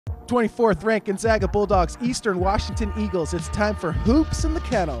24th ranked Gonzaga Bulldogs, Eastern Washington Eagles. It's time for Hoops in the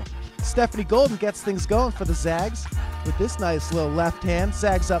Kennel. Stephanie Golden gets things going for the Zags. With this nice little left hand,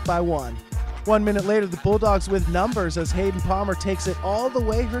 Zags up by 1. 1 minute later, the Bulldogs with numbers as Hayden Palmer takes it all the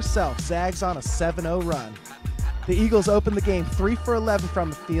way herself. Zags on a 7-0 run. The Eagles open the game 3 for 11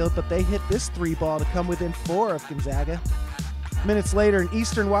 from the field, but they hit this 3-ball to come within 4 of Gonzaga. Minutes later, an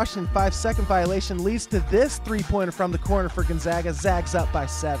Eastern Washington 5-second violation leads to this 3-pointer from the corner for Gonzaga. Zags up by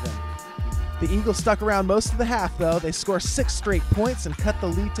 7. The Eagles stuck around most of the half, though. They score 6 straight points and cut the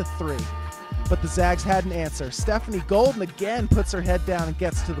lead to 3. But the Zags had an answer. Stephanie Golden again puts her head down and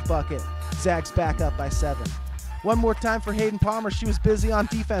gets to the bucket. Zags back up by 7. One more time for Hayden Palmer. She was busy on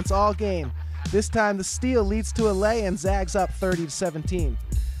defense all game. This time the steal leads to a lay and Zags up 30-17.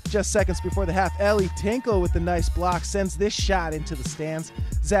 Just seconds before the half, Ellie Tinkle with the nice block sends this shot into the stands.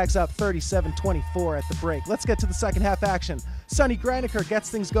 Zags up 37-24 at the break. Let's get to the second half action. Sunny Greiniker gets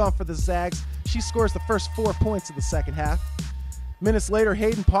things going for the Zags. She scores the first 4 points of the second half. Minutes later,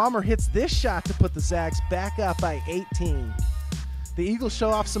 Hayden Palmer hits this shot to put the Zags back up by 18. The Eagles show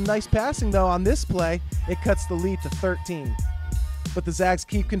off some nice passing, though, on this play. It cuts the lead to 13. But the Zags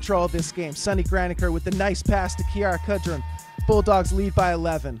keep control of this game. Sunny Greiniker with the nice pass to Kiara Kudrin. Bulldogs lead by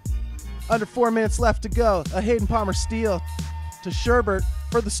 11. Under 4 minutes left to go. A Hayden Palmer steal to Sherbert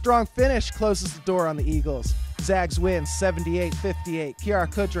for the strong finish closes the door on the Eagles. Zags win 78-58. Kiara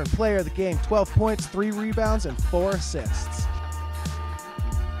Kudrin, player of the game, 12 points, 3 rebounds, and 4 assists.